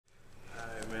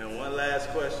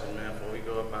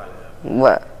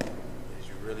What? Did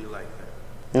you really like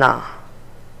that? Nah.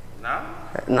 Nah?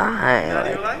 Nah, I ain't Not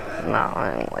even like that? Nah,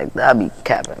 I ain't like that. I be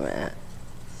capping, man.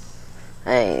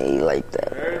 I ain't like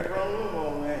that. Heard from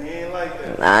Lumo, man. He ain't like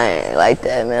that. Nah, I ain't like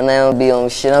that, man. I don't be on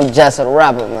shit. I'm just a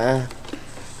rapper, man.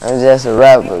 I'm just a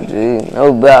rapper, G.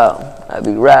 No doubt. I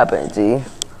be rapping, G.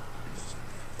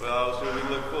 Well, should we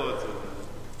look forward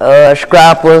to?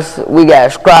 Scrappers. We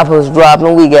got Scrappers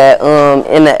dropping. We got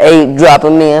In the 8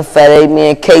 dropping. Me and Fat 8, me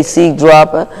and KC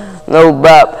dropping. No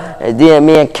doubt. And then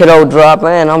me and Kiddo dropping.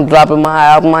 And I'm dropping my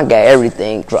album. I got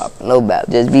everything dropping. No doubt.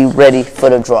 Just be ready for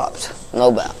the drops.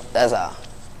 No doubt. That's all.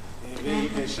 And then you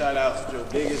can shout out your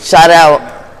biggest Shout fan out right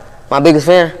now. my biggest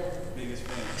fan. Biggest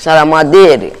fan. Shout out my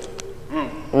daddy.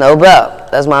 No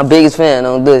doubt. That's my biggest fan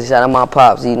on this. Shout out my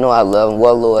pops. You know I love him.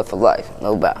 Well, Lord for life.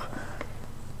 No doubt.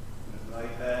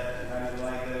 Like that. How you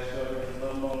like that show? A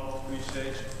little more.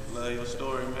 Appreciate you. Love your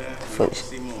story, man. We For, hope to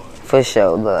see more. for sure,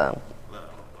 love. Love.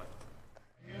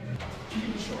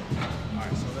 Sure. All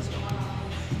right, so let's go.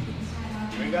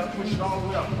 You ain't got to push it all the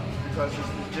way up because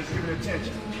it's just give it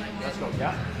attention. Let's go,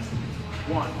 yeah?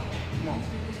 1, come on,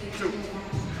 2,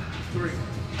 3,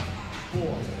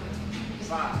 4,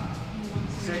 5,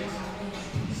 6,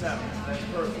 7, that's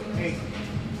perfect, 8,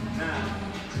 9,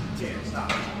 10, stop.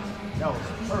 That was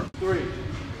perfect. 3,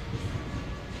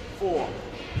 4,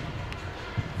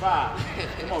 5,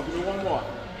 come on, give me one more.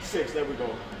 6, there we go.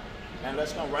 Now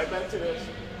let's come right back to this.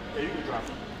 Yeah, you can drop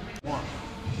it. 1,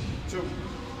 2,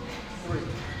 3,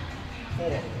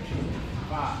 4,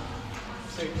 5,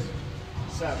 6,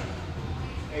 7,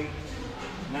 8,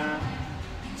 9,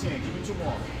 10. Give me 2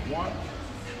 more. 1,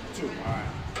 2. All right.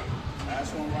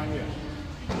 Last one right here.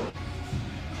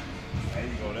 There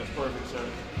you go. That's perfect, sir.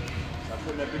 Stop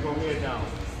putting that big old head down.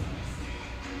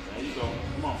 There you go.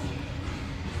 Come on.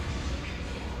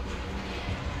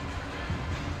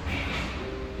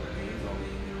 There you go.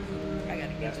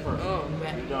 That's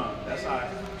perfect. You're done. That's all right.